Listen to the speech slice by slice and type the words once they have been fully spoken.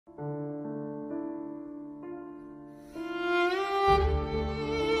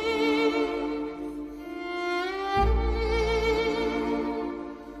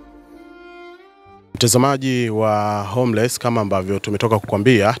Mtazamaji wa Homeless, kama ambavyo tumetoka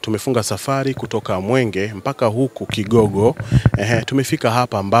kukwambia, tumefunga safari kutoka Mwenge mpaka huku Kigogo. Tumefika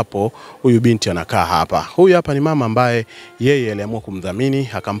hapa ambapo huyu binti anakaa hapa. Huyu hapa ni mama ambaye yeye aliamua kumdhamini,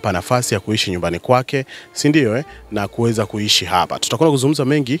 akampa nafasi ya kuishi nyumbani kwake, si ndio na kuweza kuishi hapa. Tutakwenda kuzungumza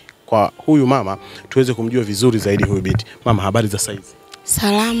mengi kwa huyu mama, tuweze kumjua vizuri zaidi huyu binti. Mama, habari za saizi?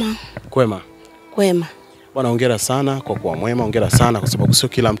 Salama. Kwema? Kwema. Bwana, hongera sana kwa kuwa mwema, hongera sana kwa sababu sio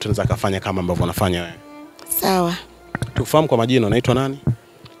kila mtu anaweza kufanya kama ambavyo unafanya wewe. Sawa. Tufahamu kwa majina, unaitwa nani?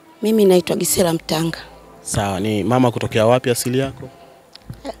 Mimi naitwa Gisela Mtanga. Sawa, ni mama kutokea wapi asili yako?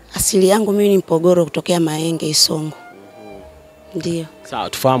 Asili yangu mimi ni Mpogoro kutokea Maenge Isongo. Ndio. Sawa,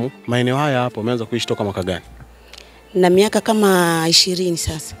 tufahamu maeneo haya hapo umeanza kuishi toka mwaka gani? Na miaka kama 20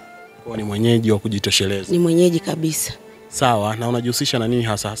 sasa. Kwa ni mwenyeji wa kujitosheleza? Ni mwenyeji kabisa. Sawa, na unajihusisha na nini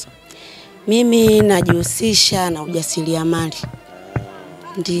hasa? Mimi najihusisha na ujasiriamali.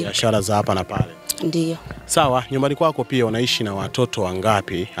 Ndio. Biashara za hapa na pale. Ndio. Sawa, nyumbani kwako pia unaishi na watoto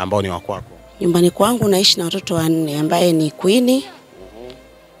wangapi ambao ni wa kwako? Nyumbani kwangu naishi na watoto 4 ambaye ni Queen,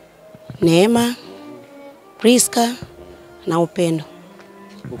 Neema, Priska na Upendo.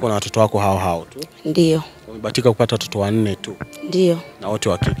 Uko na watoto wako hao tu? Ndio. Umebahatika kupata watoto 4 tu? Ndio. Na wote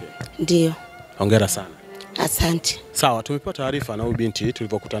wa kike? Ndio. Hongera sana. Asante. Sawa, tumepata taarifa na huyu binti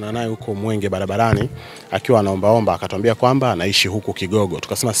tulipokutana naye huko Mwenge barabarani akiwa anaomba akatuambia kwamba anaishi huko Kigogo.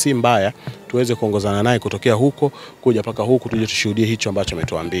 Tukasema si mbaya tuweze kuongozana naye kutokea huko kuja paka huku tuje tushuhudie hicho ambacho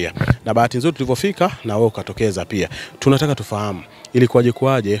ametuambia. Na bahati nzuri tulipofika na wewe ukatokeza pia. Tunataka tufahamu ili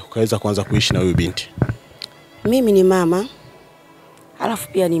kwaje ukaweza kuanza kuishi na huyu binti. Mimi ni mama, alafu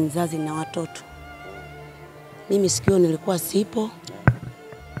pia ni mzazi na watoto. Mimi sikio nilikuwa sipo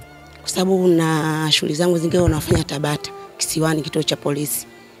kwa sababu na shughuli zangu zingine nafanya Tabata, Kisiwani, kituo cha polisi.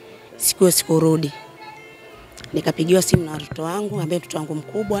 Sikurudi. Nikapigiwa simu na watoto wangu, ambaye mtoto wangu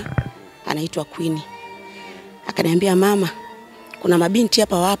mkubwa anaitwa Queen. Akaniambia, mama, kuna mabinti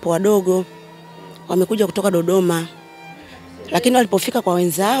hapa wapo wadogo, wamekuja kutoka Dodoma. Lakini walipofika kwa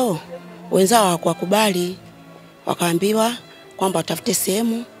wenzao hawakukubali. Wakaambiwa kwamba watafute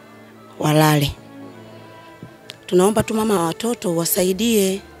sehemu walale. Tunaomba tu mama wa watoto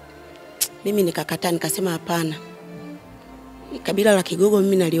wasaidie. Mimi nikakataa, nikasema hapana. Kabila la Kigogo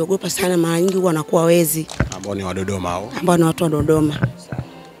mimi naliogopa sana, mara nyingi huwa nakuwa wezi. Ambao ni wa Dodoma hao? Ambao ni watu wa Dodoma.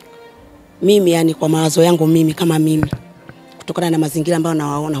 Mimi yani kwa mawazo yangu mimi kama mimi, kutokana na mazingira ambayo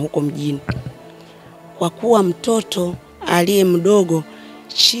nawaona huko mjini. Kwa kuwa mtoto aliye mdogo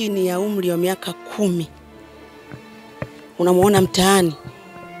chini ya umri wa miaka 10 unamuona mtaani,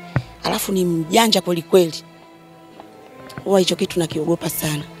 alafu ni mjanja kweli, huwa hicho kitu nakiogopa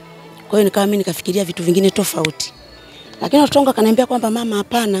sana. Kwa hiyo nikawa mimi nikafikiria vitu vingine tofauti. Lakini watoto wangu akaniambia kwamba mama,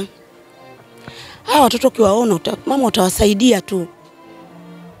 hapana. Hao watoto ukiwaona mama utawasaidia tu.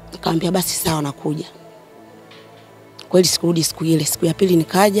 Nikamwambia basi sawa, nakuja. Kweli sikurudi siku ile. Siku ya pili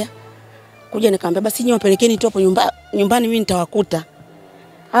nikaja. Nikamwambia basi nyinyi wapelekeni tu hapo nyumbani mimi nitawakuta.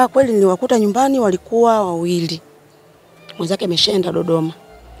 Kweli niliwakuta nyumbani, walikuwa 2. Mwenzake ameshaenda Dodoma.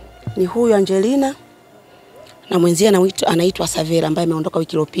 Ni huyu Angelina na mwenzie anaitwa Savera ambaye ameondoka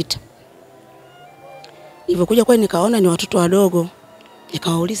wiki iliyopita. Nilipokuja kweli nikaona ni watoto wadogo.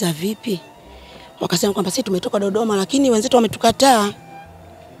 Nikawauliza vipi? Wakasema kwamba sisi tumetoka Dodoma lakini wenzetu wametukataa.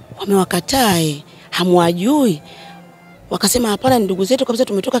 Wamewakataa, hamwajui. Wakasema hapana, ni ndugu zetu kabisa,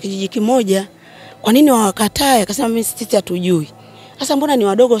 tumetoka kijiji kimoja. Kwa nini wawakataa? Akasema mimi sisi hatujui. Sasa mbona ni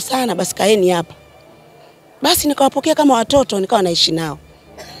wadogo sana, basi kaeni hapa. Basi nikawapokea kama watoto, nikawa naishi nao.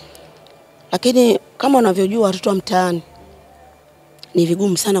 Lakini kama unavyojua watoto wa mtaani ni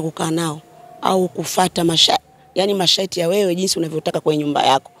vigumu sana kukaa nao au kufuata masharti ya wewe jinsi unavyotaka kwenye nyumba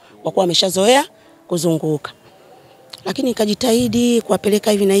yako, kwa kuwa ameshazoea kuzunguka. Lakini nikajitahidi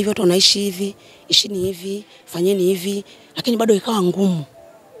kuwapeleka hivi na hivyo, watu wanaishi hivi, ishini hivi, fanyeni hivi, lakini bado ikawa ngumu.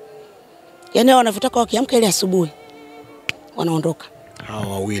 Yaani wanavyotaka wakiamka ile asubuhi wanaondoka.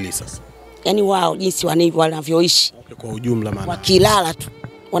 Hao 2 sasa. Yaani wao jinsi wanavyoishi. Kwa ujumla maana. Wakilala tu.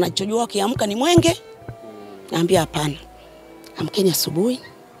 Wanachojua wakiamka ni Mwenge. Naambia hapana. Amkeni asubuhi,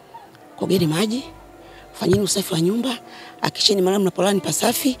 kogeni maji, fanyeni usafi wa nyumba, hakikisheni mahali mnapolala ni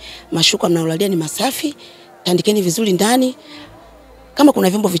pasafi, mashuka mnaolalia ni masafi, tandikeni vizuri ndani. Kama kuna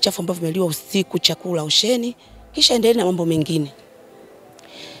vyombo vichafu ambavyo vimeliwa usiku, chakula osheni, kisha endeleeni na mambo mengine.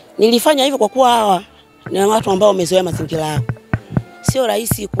 Nilifanya hivyo kwa kuwa hawa ni watu ambao wamezoea mazingira yao. Sio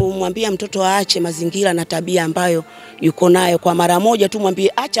rahisi kumwambia mtoto aache mazingira na tabia ambayo yuko nayo kwa mara moja tu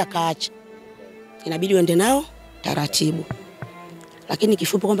mwambie acha kaacha. Inabidi uende nao taratibu. Lakini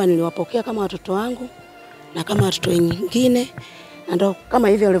kifupi kwamba niliwapokea kama watoto wangu na kama watoto wengine, na ndio kama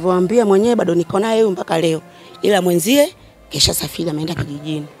hivi alivyowaambia mwenyewe, bado niko naye mpaka leo. Ila mwenzie kesha safiri ameenda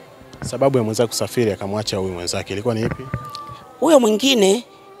kijijini. Sababu ya mwenzake kusafiri akamwacha huyu mwenzake ilikuwa ni ipi? Huyo mwingine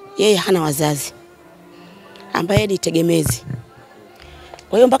yeye hana wazazi, ambaye ni tegemezi.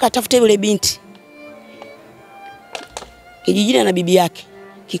 Kwa hiyo mpaka atafute yule binti kijijini na bibi yake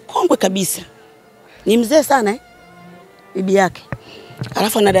kikongwe kabisa, ni mzee sana bibi yake,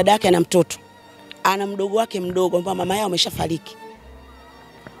 alafu ana dada yake, ana mtoto, ana mdogo wake mdogo ambao mama yao ameshafariki.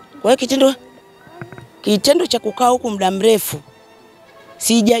 Kwa hiyo kitendo cha kukaa huku muda mrefu,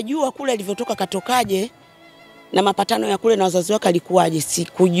 sijajua kule alivyotoka katokaje na mapatano ya kule na wazazi wake alikuwaje,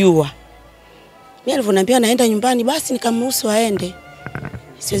 sikujua. Mimi alivyoniambia naenda nyumbani, basi nikamruhusu aende.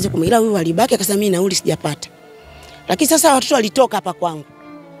 Siwezi kumwila, huyu alibaki akasema mimi nauli sijapata. Lakini sasa watoto walitoka hapa kwangu.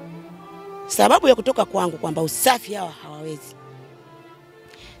 Sababu ya kutoka kwangu kwamba usafi hawa hawawezi.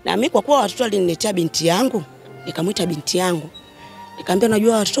 Na mimi kwa kuwa watoto waliniletea binti yangu, nikamuita binti yangu. Nikamwambia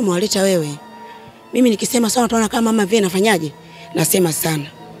unajua watoto mwaleta wewe. Mimi nikisema sana utaona kama mama vile nafanyaje? Nasema sana.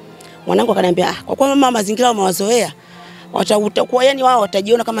 Mwanangu akaniambia kwa kuwa mama mazingira umewazoea, watakuwa yani wao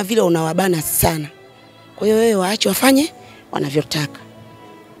watajiona kama vile unawabana sana. Kwa hiyo wewe waache wafanye wanavyotaka.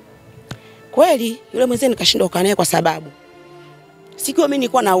 Kweli yule mzee nikashindwa kukaa naye kwa sababu siku mimi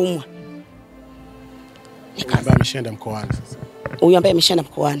nilikuwa naumwa. Ambaye ameshaenda mkoani sasa. Huyu ambaye ameshaenda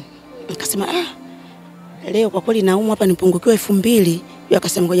mkoani. Nikasema leo kwa kweli naumwa hapa nipungukiwe 2000. Yeye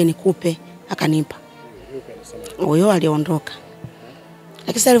akasema ngoja nikupe, akanipa. Huyo aliondoka.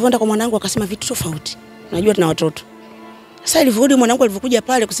 Lakini sasa alivyoenda kwa mwanangu akasema vitu tofauti. Unajua tuna watoto. Sasa alivyorudi mwanangu alivyokuja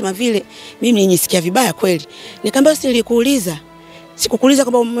pale kusema vile, mimi nijisikia vibaya kweli. Nikamwambia si nilikuuliza. Sikukuuliza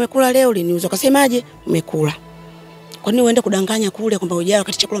kwamba umekula leo lini, ukasemaje umekula. Kwa nini uende kudanganya kule kwamba hujala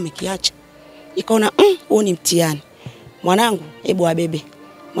wakati chakula umekiacha? Nikaona huo ni mtihani. Mwanangu, hebu abebe.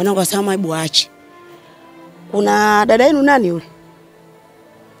 Mwanangu akasema hebu aache. Kuna dada yenu nani yule?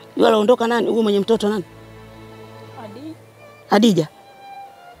 Yule aliondoka nani? Huyo mwenye mtoto nani? Hadija.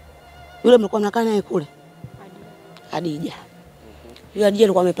 Yule mlikuwa mnakaa naye kule? Hadija. Yule Hadija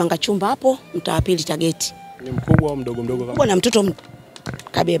alikuwa amepanga chumba hapo mtaa pili Tageti. Ni mkubwa au mdogo kama? Kuna mtoto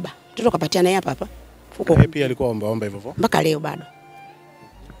kabeba. Mtoto kapatia naye hapa. Fuko. Yeye pia alikuwa omba hivyo. Mpaka leo bado.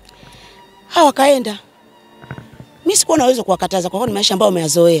 Hawa kaenda. Mimi sikuwa naweza kuwakataza kwa sababu maisha ambayo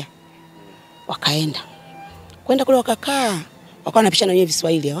wameyazoea. Wakaenda. Kwenda kule wakakaa. Wakawa wanapishana wenyewe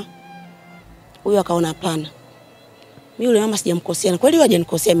Kiswahili hawa. Huyu akaona hapana. Mimi yule mama sijamkosea. Kweli waje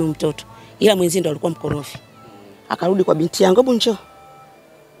nikosea mimi mtoto. Ila mwenzi ndo alikuwa mkorofi. Akarudi kwa binti yangu, hebu njoo.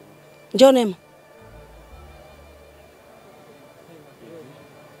 Njoo Neema.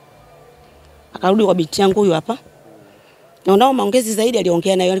 Akarudi kwa binti yangu huyu hapa. Na unao maongezi zaidi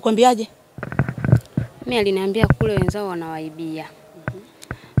aliongea nayo. Alikwambiaje? Mimi aliniambia kule wenzao wanawaibia.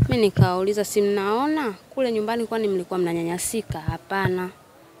 Mimi nikauliza si mnaona kule nyumbani kwani mlikuwa mnanyanyasika? Hapana.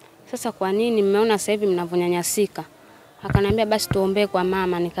 Sasa kwa nini mmeona sasa hivi mnavonyanyasika? Akaniambia basi tuombe kwa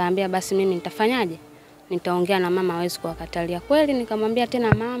mama. Nikaambia basi mimi nitafanyaje? Nitaongea na mama, hawezi kuwakatalia. Kweli nikamwambia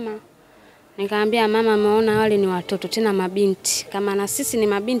tena mama. Nikaambia mama, ameona wale ni watoto tena mabinti. Kama na sisi ni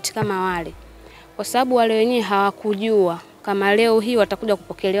mabinti kama wale. Kwa sababu wale wenyewe hawakujua kama leo hii watakuja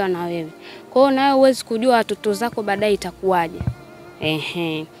kupokelewa na wewe. Kwa hiyo nawe huwezi kujua watoto zako baadaye itakuwaje.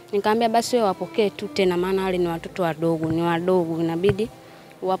 Nikamwambia basi wewe wapokee tu tena, maana wale ni watoto wadogo, inabidi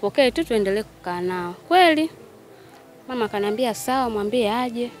wapokee tu tuendelee kukaa nao. Kweli mama akaniambia sawa, mwambie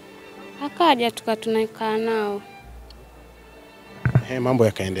aje. Akaja tunakaa nao. Mambo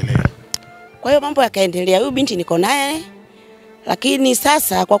yakaendelea. Kwa hiyo mambo yakaendelea. Huyu binti niko naye. Lakini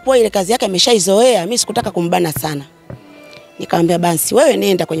sasa kwa kuwa ile kazi yake ameshaizoea, mimi sikutaka kumbana sana. Nikamwambia basi wewe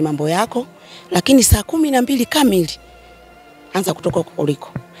nenda kwenye mambo yako, lakini saa 12 kamili anza kutoka uliko.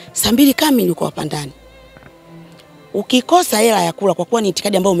 Saa 2 kamili uko hapa ndani. Ukikosa hela ya kula kwa kuwa ni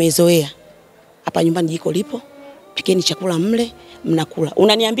itikadi ambayo umeizoea, hapa nyumbani jiko lipo, pikeni chakula mle, mnakula.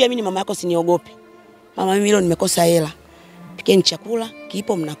 Unaniambia mimi mama yako siniogope. Mama mimi leo nimekosa hela. Pikeni chakula,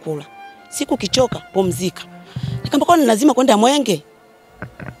 kipo mnakula. Siku kichoka, pumzika. Nikamwambia kwa nini lazima kwenda Mwenge?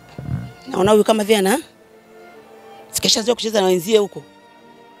 Naona huyu kama vile sikeshazoea kucheza na wenzie huko.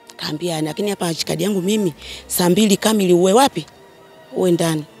 Kaambia lakini hapa itikadi yangu mimi saa 2 kamili uwe wapi? Uwe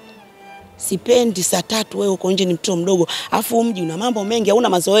ndani. Sipendi saa 3 wewe uko nje, ni mtoto mdogo. Alafu mji una mambo mengi, hauna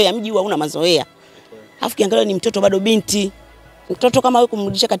mazoea, mji hauna mazoea. Alafu kiangalia ni mtoto bado binti. Mtoto kama wewe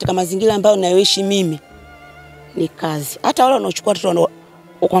kumrudisha katika mazingira ambayo ninayoishi mimi ni kazi. Hata wale wanaochukua watoto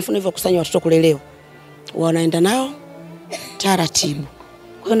kwa mfano hivyo kusanya watoto kuleleo, wanaenda nao taratibu.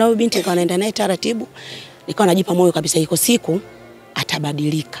 Kwa hiyo na huyu binti anaenda naye taratibu. Nikawa najipa moyo kabisa, iko siku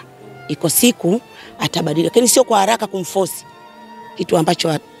atabadilika. Iko siku atabadilika. Lakini sio kwa haraka kumforce kitu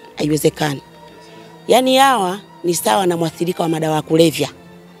ambacho haiwezekani. Yaani hawa ni sawa na mwathirika wa madawa ya kulevya.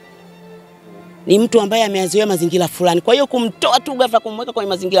 ni mtu ambaye ameazoea mazingira fulani. Kwa hiyo kumtoa tu ghafla kumweka kwenye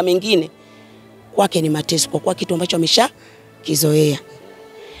mazingira mengine kwake ni mateso, kwa kitu ambacho ameshakizoea.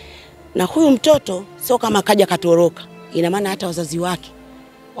 Na huyu mtoto sio kama kaja katoroka. Ina maana hata wazazi wake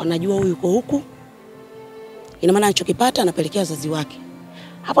wanajua huyu yuko huku. Ina maana anachokipata anapelekea wazazi wake.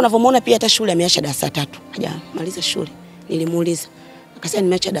 Hapo unavyomuona pia hata shule ameacha darasa 3. Hajamaliza shule. Nilimuuliza. Akasema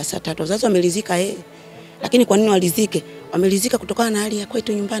nimeacha darasa 3. Wazazi wamelizika Lakini kwa nini walizike? Wamelizika kutokana na hali ya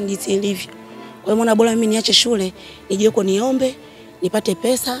kwetu nyumbani jinsi ilivyo. Kwa hiyo mbona bora mimi niache shule, nije huko niombe, nipate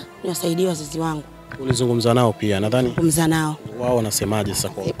pesa, niwasaidie wazazi wangu. Ulizungumza nao pia nadhani? Zungumza nao. Wao wanasemaje sasa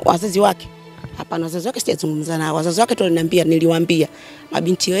kwa wazazi wake? Hapana, wazazi wake sijazungumza nao. Wazazi wake tu waliniambia, niliwaambia,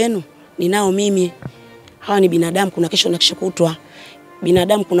 mabinti wenu ninao mimi. Hawa ni binadamu, kuna kesho na kesho kutwa.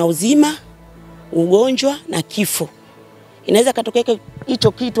 Binadamu kuna uzima, ugonjwa na kifo. Inaweza katokea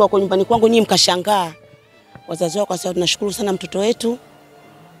hicho kitu wako nyumbani kwangu nyinyi mkashangaa. Wazazi wako wasema tunashukuru sana mtoto wetu.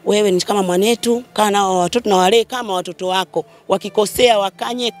 Wewe ni kama mwanetu, kaa nao watoto na walee kama watoto wako. Wakikosea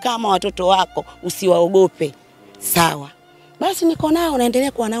wakanye kama watoto wako, usiwaogope. Sawa. Basi niko nao,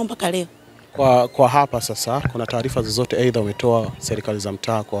 naendelea kuwa nao mpaka leo. Kwa hapa sasa kuna taarifa zozote aidha umetoa serikali za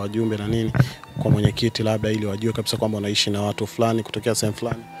mtaa kwa wajumbe na nini kwa mwenyekiti labda ili wajue kabisa kwamba unaishi na watu fulani kutokea sehemu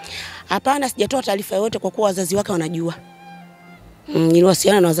fulani? Hapana, sijatoa taarifa yoyote kwa kuwa wazazi wake wanajua.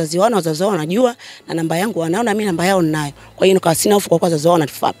 Niliwasiliana na wazazi wao wanajua na namba yangu wanao na mimi namba yao ninayo. Kwa hiyo nikawa sina hofu kwa kuwa wazazi wao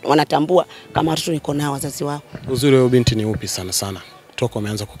wanatambua kama watoto niko nao wazazi wao. Uzuri wa binti ni upi sana toka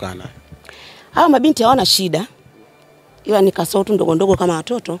umeanza kukaa naye? Hao mabinti hawana shida. Ila ni kasoro tu ndogo kama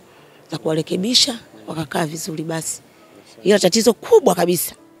watoto za kuwarekebisha wakakaa vizuri basi. Ila tatizo kubwa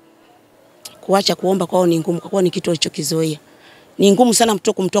kabisa kuacha kuomba kwao ni ngumu kwa kuwa ni kitu alichokizoea. Ni ngumu sana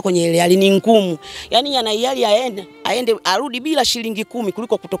mtoto kumtoa kwenye ile hali, ni ngumu. Yaani ana hiari aende arudi bila shilingi 10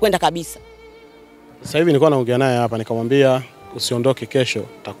 kuliko kutokwenda kabisa. Sasa hivi nilikuwa naongea naye hapa nikamwambia usiondoke kesho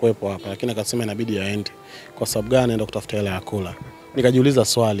utakuepo hapa, lakini akasema inabidi aende. Kwa sababu gani? Anaenda kutafuta hela ya kula. Nikajiuliza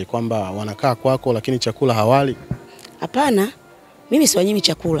swali kwamba wanakaa kwako lakini chakula hawali? Hapana. Mimi siwanyimi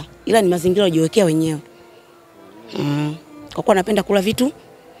chakula, ila ni mazingira wajiwekea wenyewe. Kwa kuwa napenda kula vitu.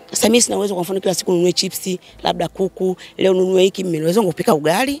 Sasa mimi sina uwezo kwa mfano kila siku nunue chipsi, labda kuku, leo nunue hiki, mimi naweza kupika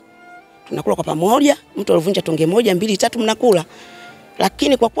ugali. Tunakula kwa pamoja, mtu alivunja tonge 1, 2, 3 mnakula.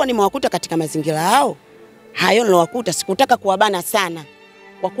 Lakini kwa kuwa nimewakuta katika mazingira hao, hayo nilowakuta sikutaka kuwabana sana.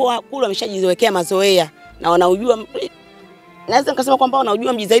 Kwa kuwa kula wameshajiwekea mazoea na wanaujua, naweza nikasema kwamba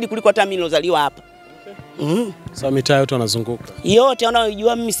wanaujua mji zaidi kuliko hata mimi nilozaliwa hapa. Sasa mitaa yote wanazunguka. Yote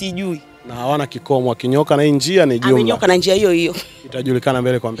wanaojua mimi sijui. Na hawana kikomo, akinyoka na njia ni jumla. Amenyoka na njia hiyo. Itajulikana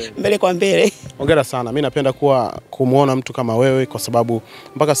mbele kwa mbele. Mbele kwa mbele. Hongera sana. Mimi napenda kumuona mtu kama wewe kwa sababu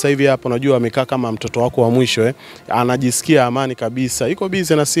mpaka sasa hivi hapo unajua amekaa kama mtoto wako wa mwisho Anajisikia amani kabisa. Yuko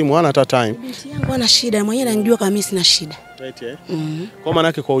busy na simu, hana hata time. Binti yangu ana shida, mwenyewe anajua kama mimi sina shida. Right Kwa maana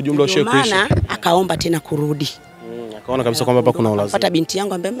yake kwa ujumla ushe kuishi. Maana akaomba tena kurudi. Akaona kabisa kwamba hapa kuna ulazima. Pata binti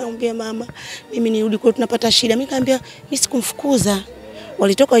yangu ambaye mama, mimi nirudi kwetu tunapata shida. Mimi kaambia mimi sikumfukuza.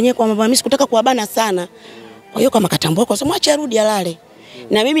 Walitoka wenyewe kwa mama, mimi sikutaka kuwabana sana. Kwa hiyo kama katambua kwa sababu acha arudi alale.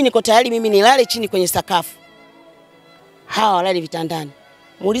 Na mimi niko tayari mimi nilale chini kwenye sakafu. Hawa walale vitandani.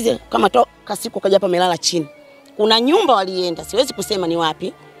 Muulize kama toka siku kaja hapa melala chini. Kuna nyumba walienda, siwezi kusema ni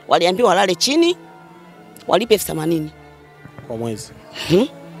wapi. Waliambiwa walale chini, walipe 80,000 kwa mwezi.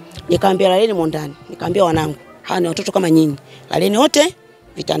 Nikaambia laleni mondani. Nikaambia wanangu, hawa ni watoto kama nyinyi. Laleni wote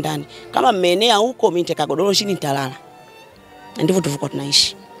vitandani. Kama mmeenea huko mimi nitaka godoro chini nitalala. Na ndivyo tulivyokuwa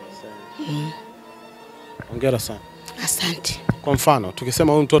tunaishi. Hongera sana. Asante. Kwa mfano,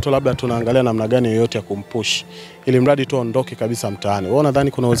 tukisema huyu mtoto labda tunaangalia namna gani yoyote ya kumpush ili mradi tu aondoke kabisa mtaani. Wewe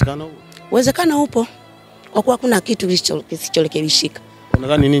unadhani kuna uwezekano huo? Uwezekano upo. Kwa kuwa kuna kitu kisichorekebishika.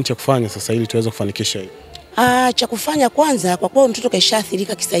 Unadhani nini cha kufanya sasa ili tuweze kufanikisha hili? Cha kufanya kwanza kwa kuwa mtoto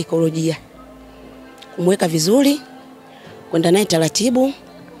kaishaathirika kisaikolojia. Kumweka vizuri, kwenda naye taratibu,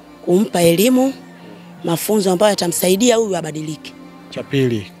 kumpa elimu, mafunzo ambayo yatamsaidia huyu abadilike. Cha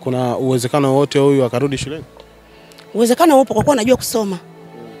pili, kuna uwezekano wote huyu akarudi shuleni? Uwezekano upo kwa kuwa anajua kusoma.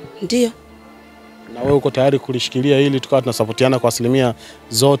 Ndio. Na wewe uko tayari kulishikilia hili tukawa tunasapotiana kwa asilimia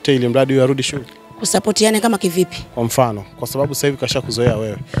zote ili mradi huyu arudi shule? Kusapotiane kama kivipi? Kwa mfano, kwa sababu sasa hivi kashakuzoea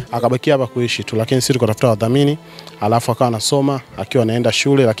wewe. Akabakia hapa kuishi tu, lakini sisi tukatafuta wadhamini, alafu akawa anasoma, akiwa anaenda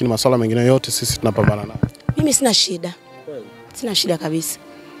shule, lakini masuala mengine yote sisi tunapambana nayo. Mimi sina shida. Sina shida kabisa.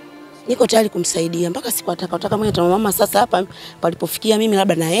 Niko tayari kumsaidia mpaka siku ataka mwenye mama sasa hapa palipofikia mimi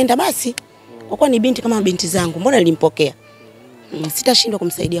labda naenda basi. Kwa kuwa ni binti kama binti zangu, mbona nilimpokea? Sitashindwa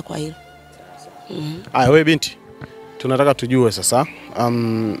kumsaidia kwa hilo. Haya wewe binti, tunataka tujue sasa,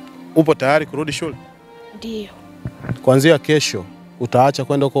 upo tayari kurudi shule? Ndio. Kuanzia kesho utaacha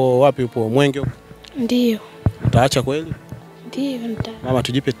kwenda huko wapi, upo Mwenge huko? Ndio. Utaacha kweli? Ndio Mama,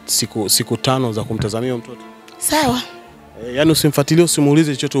 tujipe siku 5 za kumtazamia mtoto. Sawa. Yaani usimfuatilie,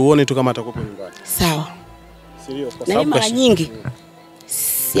 usimuulize chochote, uone tu kama atakuwa nyumbani. Sawa. Serious, kwa Na sababu mara nyingi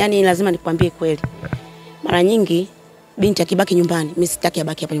yani lazima nikwambie kweli. Mara nyingi binti akibaki nyumbani, mimi sitaki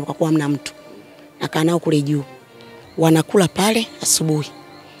abaki hapa kwa kuwa hamna mtu. Nakaa nao kule juu. Wanakula pale asubuhi.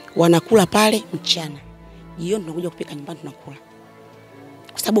 Wanakula pale mchana. Jioni tunakuja kupika nyumbani tunakula.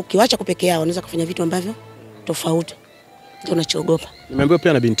 Kwa sababu ukiwacha kupeke yao unaweza kufanya vitu ambavyo tofauti. Ndio unachoogopa. Nimeambiwa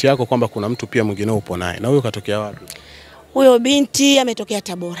pia na binti yako kwamba kuna mtu pia mwingine upo naye. Na huyo katokea wapi? Huyo binti ametokea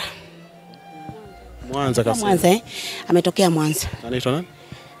Tabora. Mwanza kasema. Mwanza ametokea Mwanza. Anaitwa nani?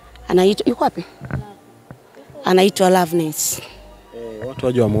 Anaitwa yuko wapi? Anaitwa Loveness. Watu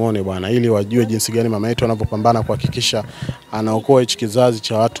waje wamuone bwana ili wajue jinsi gani mama yetu anavyopambana kuhakikisha anaokoa hichi kizazi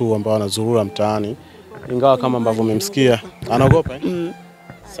cha watu ambao wanazurura mtaani. Ingawa kama ambavyo umemsikia anaogopa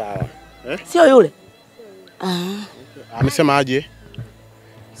Sawa. Sio yule. Amesema aje?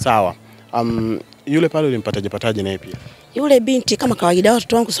 Sawa. Yule pale ulimpataje naye pia? Yule binti kama kawaida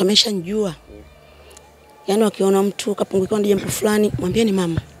watoto wangu somesha njua. Yaani wakiona mtu kapungukiwa na jambo fulani, mwambieni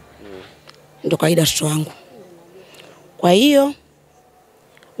mama. Ndio kawaida watoto wangu. Kwa hiyo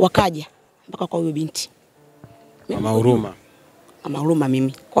wakaja mpaka kwa huyo binti. Mama huruma. Mama huruma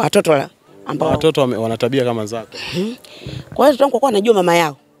mimi. Kwa watoto ambao watoto wana tabia kama zako. Kwa hiyo watoto wangu kwa anajua mama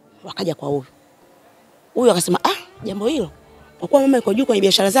yao. Wakaja kwa huyo. Huyo akasema, jambo hilo. Kwa kuwa mama yuko juu kwenye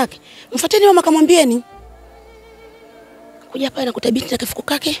biashara zake, mfuateni mama kamwambieni. Kuja pale na kuta binti na kifuko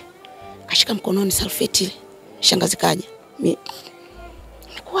kake, kashika mkononi salfeti. Shangazi kaja.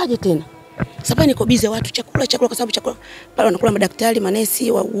 Nikuaje tena? Sababu niko busy watu chakula kwa sababu chakula pale wanakula madaktari,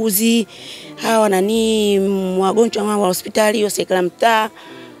 manesi, wauguzi, hawa nani wagonjwa wa hospitali, serikali mtaa.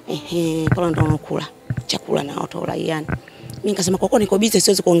 Pale ndo wanakula chakula na watu uraiani. Mimi nikasema kwa kuwa niko busy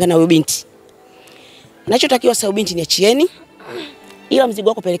siwezi kuongea na huyo binti. Ninachotakiwa sasa binti niachieni. Ila mzigo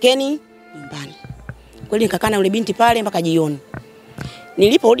wako pelekeni nyumbani. Kweli nikakaa na yule binti pale mpaka jioni.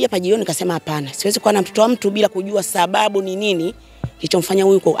 Niliporudi hapa jioni nikasema hapana, siwezi kuwa na mtoto wa mtu bila kujua sababu ni nini kilichomfanya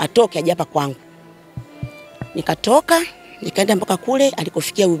huyu atoke aje hapa kwangu. Nikatoka, nikaenda mpaka kule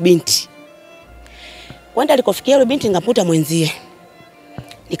alikofikia huyu binti. Kwenda alikofikia yule binti ngaputa mwenzie.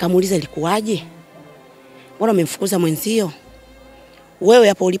 Nikamuuliza ilikuwaje? Mbona umemfukuza mwenzio? Wewe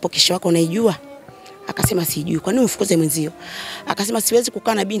hapo ulipo kesho wako unaijua? Akasema sijui. Kwa nini umfukuze mwenzio? Akasema siwezi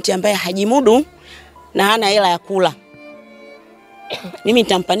kukaa na binti ambaye hajimudu na hana hela ya kula. Mimi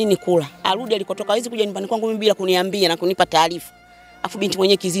nitampa nini kula? Arudi alikotoka hawezi kuja nyumbani kwangu mimi bila kuniambia na kunipa taarifa. Afu binti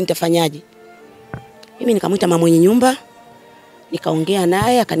mwenyewe kizini nitafanyaje? Mimi nikamuita mama mwenye nyumba. Nikaongea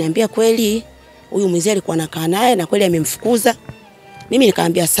naye akaniambia kweli huyu mzee alikuwa anakaa naye na kweli amemfukuza. Mimi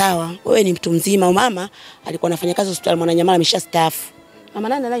nikamwambia sawa, wewe ni mtu mzima. Mama alikuwa anafanya kazi hospitali Mwananyamala ameshastaafu. Mama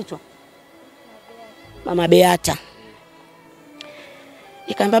nani anaitwa? Mama Beata.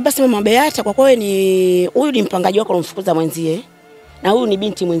 Nikamwambia basi mama Beata, kwa kweli ni huyu ni mpangaji wako alomfukuza mwenzie na huyu ni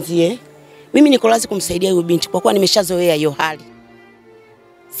binti mwenzie. Mimi niko lazima kumsaidia huyu binti kwa kuwa nimeshazoea hiyo hali.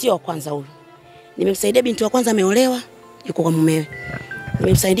 Sio kwanza huyu. Nimemsaidia binti wa kwanza ameolewa, yuko kwa mumewe.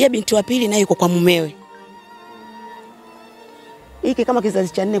 Nimemsaidia binti wa pili naye yuko kwa mumewe. Hiki kama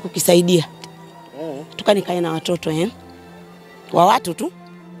kizazi cha 4 kukisaidia. Tukanikae na watoto wa watu tu.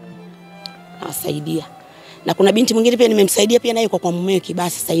 Nawasaidia. Na kuna binti mwingine pia nimemsaidia pia naye yuko kwa mumewe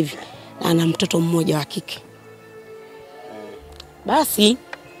Kibasi sasa hivi. Na ana mtoto mmoja wa kike. Basi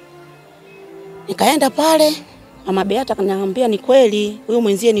nikaenda pale, mama Beata akaniambia ni kweli, huyo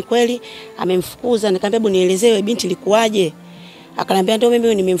mwenzie ni kweli amemfukuza. Nikamwambia hebu nielezewe binti ilikuwaje? Akaniambia ndio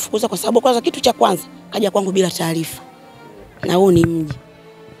mimi nimemfukuza kwa sababu kwanza kitu cha kwanza kaja kwangu bila taarifa. Na huo ni mji.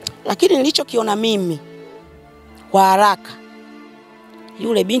 Lakini nilichokiona mimi kwa haraka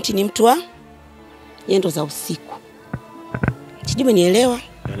yule binti ni mtu wa yendo za usiku. Sijui nielewa.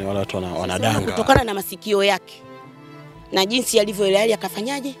 Yaani wale watu wanadanga. Kutokana na masikio yake. Na jinsi alivyoelewa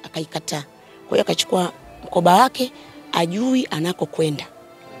akafanyaje? Akaikataa. Kwa hiyo akachukua mkoba wake ajui anakokwenda.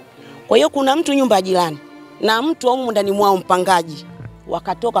 Kwa hiyo kuna mtu nyumba jirani na mtu huko ndani mwao mpangaji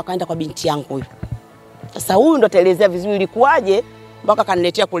wakatoka kaenda kwa binti yangu huyo. Sasa huyu ndo ataelezea vizuri ilikuwaje mpaka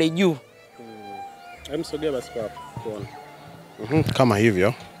kaniletea kule juu. Sogea basi hapo tuone. Kama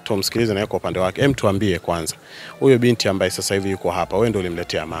hivyo tumsikilize naye kwa upande wake. Tuambie kwanza. Huyo binti ambaye sasa hivi yuko hapa, wewe ndio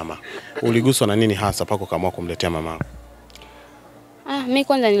ulimletea mama. Uliguswa na nini hasa pako kama kumletea mama? Mimi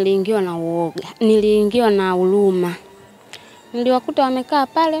kwanza niliingiwa na uoga. Niliingiwa na huruma. Niliwakuta wamekaa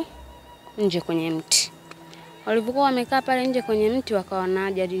pale nje kwenye mti. Walipokuwa wamekaa pale nje kwenye mti wakawa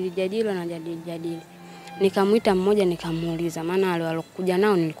wanajadili. Nikamuita mmoja nikamuuliza maana wale walokuja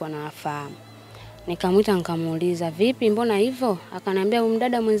nao nilikuwa nawafahamu. Nikamuita nikamuuliza vipi mbona hivyo? Akaniambia huyu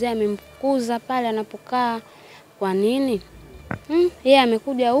mdada mwenzie amemfukuza pale anapokaa. Kwa nini? Yeye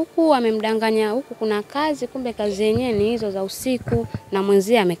amekuja huku, amemdanganya huku kuna kazi, kumbe kazi yenyewe ni hizo za usiku, na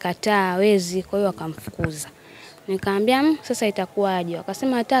mwenzie amekataa hawezi, kwa hiyo akamfukuza. Nikamwambia sasa itakuwaje?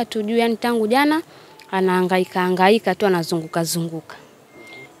 Akasema hata hatujui, yani tangu jana anahangaika tu, anazunguka.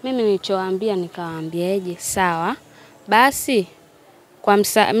 Mimi nilichowaambia nikawaambiaje, sawa basi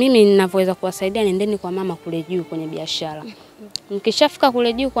mimi ninaweza kuwasaidia, nendeni kwa mama kule juu kwenye biashara. Nikishafika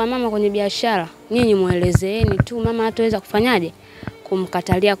kule juu kwa mama kwenye biashara, nyinyi muelezeeni tu, mama hataweza kufanyaje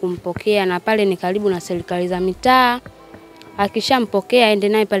kumkatalia kumpokea, na pale ni karibu na serikali za mitaa. Akishampokea aende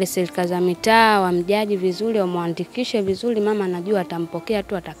naye pale serikali za mitaa, wamjaji vizuri, wamuandikishe vizuri, mama anajua atampokea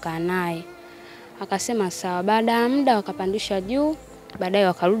tu, atakaa naye. Akasema sawa. Baada ya muda wakapandisha juu, baadaye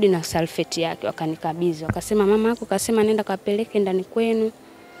wakarudi na salfeti yake wakanikabidhi. Wakasema mama yako kasema nenda kapeleke ndani kwenu.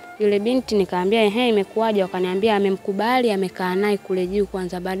 Yule binti nikaambia imekuwaje? Wakaniambia amemkubali, amekaa naye kule juu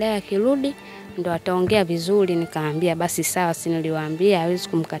kwanza, baadaye akirudi ndo ataongea vizuri. Nikaambia basi sawa, si niliwaambia hawezi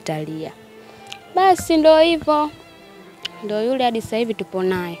kumkatalia. Basi ndo hivyo. Ndo yule hadi sasa hivi tupo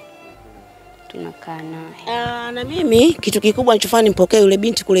naye. Tunakaa naye. Na mimi kitu kikubwa nilichofanya nimpokee yule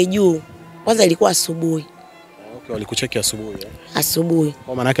binti kule juu. Kwanza ilikuwa asubuhi. Okay, walikucheki asubuhi Asubuhi.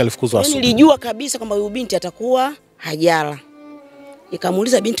 Kwa maana yake alifukuzwa asubuhi. Nilijua kabisa kwamba huyu binti atakuwa hajala.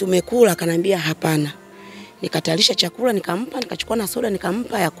 Nikamuuliza binti umekula? Akaniambia hapana. Nikatayarisha chakula nikampa, nikachukua na soda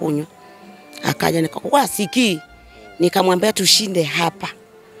nikampa ya kunywa. Akaja nikakuwa sikii. Nikamwambia tushinde hapa.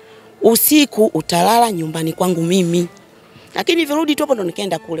 Usiku utalala nyumbani kwangu mimi. Lakini virudi tu hapo ndo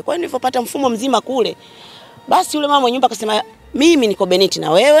nikaenda kule. Kwa hiyo nilipopata mfumo mzima kule, basi yule mama nyumba akasema mimi niko Beneti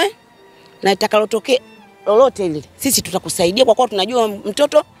na wewe, na itakalotokea lolote ile sisi tutakusaidia kwa kuwa tunajua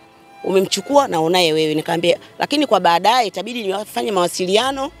mtoto umemchukua na unaye wewe. Nikamwambia lakini kwa baadaye itabidi nifanye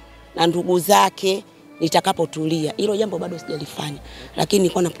mawasiliano na ndugu zake nitakapotulia. Hilo jambo bado sijalifanya, lakini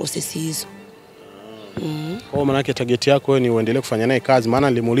nilikuwa na process hizo. Kwa maana yake target yako wewe ni uendelee kufanya naye kazi, maana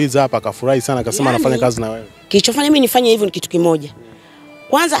nilimuuliza hapa akafurahi sana akasema anafanya kazi na wewe. Kilichofanya mimi nifanye hivyo ni kitu kimoja.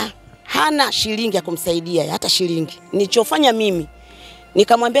 Kwanza hana shilingi ya kumsaidia, hata shilingi. Nilichofanya mimi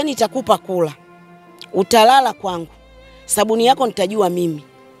nikamwambia nitakupa kula, utalala kwangu, sabuni yako nitajua mimi,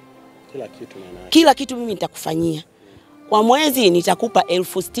 kila kitu mimi nitakufanyia. Kwa mwezi nitakupa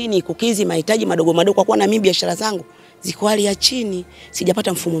 60,000 kukizi mahitaji madogo madogo, kwa kuwa na mimi biashara zangu ziko hali ya chini,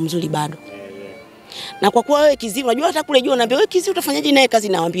 sijapata mfumo mzuri bado. Na kwa kuwa wewe Kizi, unajua hata kule juu unaambia wewe Kizi utafanyaje naye kazi,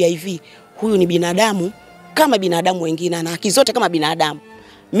 nawaambia hivi, huyu ni binadamu kama binadamu wengine na haki zote kama binadamu.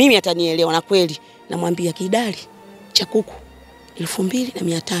 Mimi atanielewa, na kweli namwambia kidali cha kuku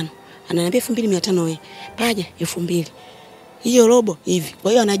 2,500. Ananiambia 2,500 wewe. Paja 2,000. Hiyo robo hivi.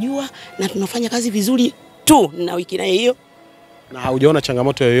 Kwa hiyo anajua na tunafanya kazi vizuri tu na wiki naye hiyo. Na haujaona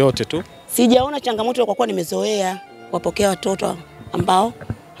changamoto yoyote tu? Sijaona changamoto kwa kuwa nimezoea kuwapokea watoto ambao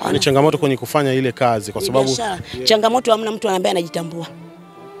ni changamoto kwenye kufanya ile kazi kwa sababu changamoto hamna mtu ambaye anajitambua.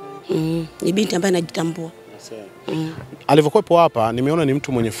 Ni binti ambaye anajitambua. Alivyokuwepo hapa nimeona ni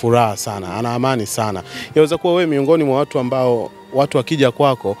mtu mwenye furaha sana, ana amani sana. Yaweza kuwa wewe miongoni mwa watu ambao watu wakija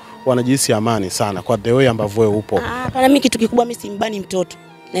kwako wanajihisi amani sana kwa the way ambavyo wewe upo. Hapana, mimi kitu kikubwa mimi simbani mtoto.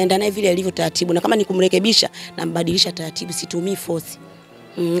 Naenda naye vile alivyo taratibu, na kama ni kumrekebisha na mbadilisha taratibu, situmii force.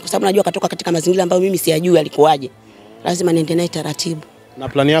 Kwa sababu najua katoka katika mazingira ambayo mimi siyajui alikuwaje. Lazima niende naye taratibu. Na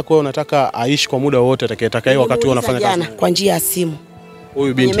plani yako wewe unataka aishi kwa muda wote atakayetaka wakati wewe unafanya kazi kwa njia ya simu.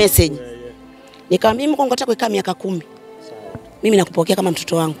 Huyu binti ni message. Nikamwambia mimi nataka kukaa miaka 10. Mimi nakupokea kama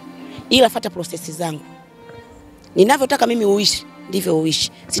mtoto wangu. Ila fuata process zangu. Ninavyotaka mimi uishi, ndivyo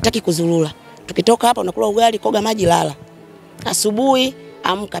uishi. Sitaki kuzurura. Tukitoka hapa unakula ugali, koga maji, lala. Asubuhi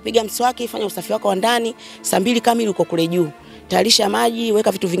amka, piga mswaki, fanya usafi wako wa ndani, saa 2 kamili uko kule juu. Tayarisha maji,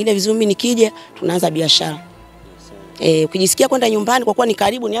 weka vitu vingine vizuri, mimi nikija tunaanza biashara. Ukijisikia kwenda nyumbani kwa kuwa ni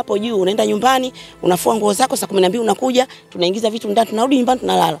karibu, ni hapo juu, unaenda nyumbani, unafua nguo zako, saa 12 unakuja, tunaingiza vitu ndani, tunarudi nyumbani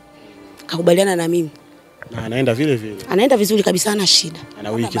tunalala. Kakubaliana na mimi. Na anaenda vile vile. Anaenda vizuri kabisa, hana shida.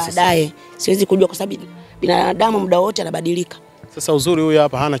 Ana wiki sasa. Baadaye siwezi kujua kwa sababu binadamu muda wote anabadilika. Sasa uzuri huyu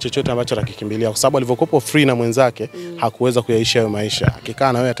hapa hana chochote ambacho atakikimbilia kwa sababu alivyokuwa free na mwenzake hakuweza kuyaishi hayo maisha.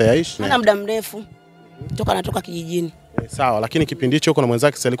 Akikaa na wewe atayaishi. Hana muda mrefu. Toka anatoka kijijini. Sawa, lakini kipindi hicho uko na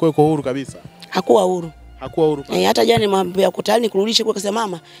mwenzake sasa alikuwa yuko huru kabisa. Hakuwa huru. Hakuwa huru. Hata jana nimwambia kutani kurudisha kwa kusema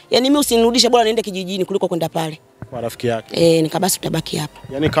mama, yani mimi usinirudishe, bora niende kijijini kuliko kwenda pale. Kwa rafiki yake. Nikabasi utabaki hapa.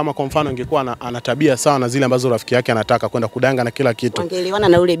 Yani kama kwa mfano ingekuwa ana tabia sawa na zile ambazo rafiki yake anataka kwenda kudanga na kila kitu. Wangeelewana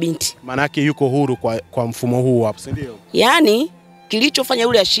na yule binti. Maana yake yuko huru kwa mfumo huu hapo, si ndio? Yani kilichofanya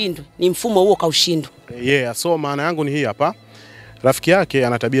yule ashindwe ni mfumo huo kaushindwa. So maana yangu ni hii hapa. Rafiki yake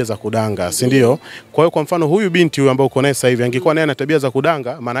ana tabia za kudanga, si ndio? Kwa hiyo kwa mfano huyu binti huyu ambaye uko naye sasa hivi angekuwa naye ana tabia za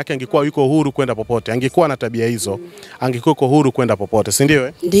kudanga, maana yake angekuwa yuko huru kwenda popote. Angekuwa na tabia hizo, angekuwa yuko huru kwenda popote, si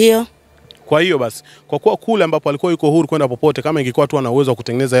ndio? Ndio. Kwa hiyo basi, kwa kuwa kule ambapo alikuwa yuko huru kwenda popote, kama ingekuwa tu ana uwezo wa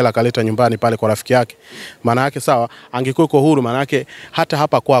kutengeneza hela kaleta nyumbani pale kwa rafiki yake, maana yake sawa, angekuwa yuko huru, maana yake hata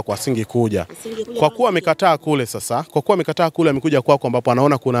hapa kwako asingekuja. Kwa kuwa amekataa kule sasa, kwa kuwa amekataa kule, amekuja kwako ambapo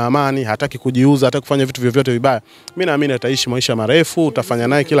anaona kuna amani, hataki kujiuza, hataki kufanya vitu vyovyote vibaya. Mimi naamini ataishi maisha marefu, utafanya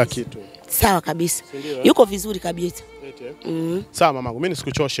naye kila kitu. Sawa kabisa. Yuko vizuri kabisa. Sawa mamangu, mimi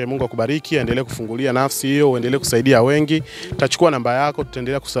nisikuchoshe. Mungu akubariki, endelee kufungulia nafsi hiyo, uendelee kusaidia wengi. Tachukua namba yako,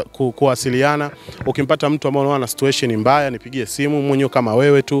 tutaendelea kuwasiliana. Ukimpata mtu ambaye unaona situation mbaya, nipigie simu. Mwenyewe kama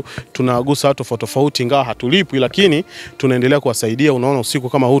wewe tu, tunawagusa watu tofauti, ingawa hatulipwi, lakini tunaendelea kuwasaidia. Unaona usiku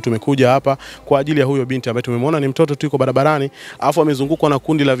kama huu tumekuja hapa kwa ajili ya huyo binti ambaye tumemwona ni mtoto tu, yuko barabarani, afu amezungukwa na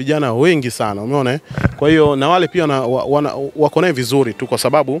kundi la vijana wengi sana, umeona? Kwa hiyo na wale pia wako naye vizuri tu, kwa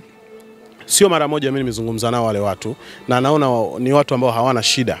sababu sio mara moja mimi nimezungumza nao wale watu, na naona ni watu ambao hawana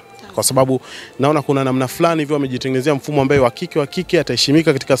shida, kwa sababu naona kuna namna fulani hivyo wamejitengenezea mfumo ambaye wa kike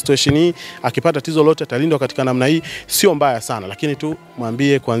ataheshimika katika situation hii, akipata tatizo lote atalindwa katika namna hii. Sio mbaya sana, lakini tu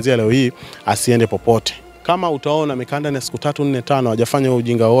mwambie kuanzia leo hii asiende popote. Kama utaona mikanda na siku 3, 4, 5 hajafanya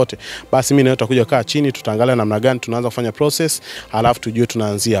ujinga wote, basi mimi na wewe tutakuja kaa chini, tutaangalia namna gani tunaanza kufanya process, alafu tujue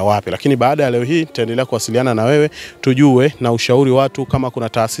tunaanzia wapi. Lakini baada ya leo hii tutaendelea kuwasiliana na wewe, tujue na ushauri watu, kama kuna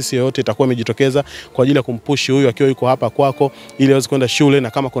taasisi yoyote itakuwa imejitokeza kwa ajili ya kumpush huyu akiwa yuko hapa kwako ili aweze kwenda shule, na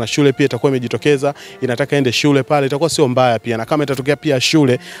kama kuna shule pia itakuwa imejitokeza inataka ende shule pale, itakuwa sio mbaya pia. Na kama itatokea pia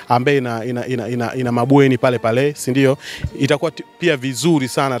shule ambaye ina mabweni pale, si ndio? Itakuwa pia vizuri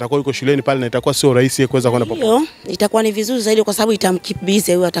sana, atakuwa yuko shuleni pale na itakuwa sio rahisi kuweza kwenda popote. Hiyo itakuwa ni vizuri zaidi, kwa sababu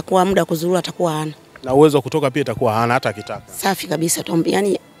itamkibize huyo, atakuwa muda kuzurura atakuwa hana. Na uwezo wa kutoka pia itakuwa hana hata akitaka. Safi kabisa,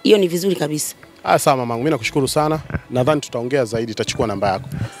 yani hiyo ni vizuri kabisa. Sawa mamangu, mimi nakushukuru sana. Nadhani tutaongea zaidi, tutachukua namba yako.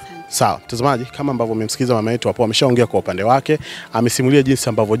 Sawa, mtazamaji, kama ambavyo mmemsikiza mama yetu hapo, ameshaongea kwa upande wake, amesimulia jinsi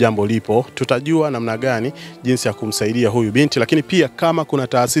ambavyo jambo lipo. Tutajua namna gani jinsi ya kumsaidia huyu binti, lakini pia kama kuna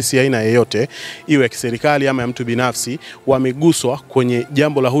taasisi aina yoyote, iwe ya kiserikali ama ya mtu binafsi, wameguswa kwenye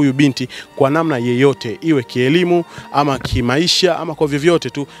jambo la huyu binti kwa namna yeyote, iwe kielimu ama kimaisha ama kwa vyovyote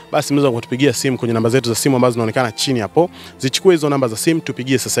tu, basi mnaweza kutupigia simu kwenye namba zetu za simu ambazo zinaonekana chini hapo. Zichukue hizo namba za simu,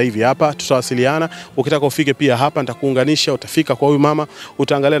 tupigie sasa hivi hapa, tutawasiliana. Ukitaka ufike pia hapa, nitakuunganisha, utafika kwa huyu mama,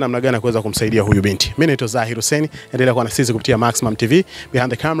 utaangalia namna gani kuweza kumsaidia huyu binti. Mimi naitwa Zahir Hussein, endelea kuwa na sisi kupitia Maximum TV. Behind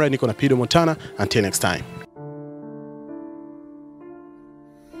the camera niko na Pido Montana. Until next time.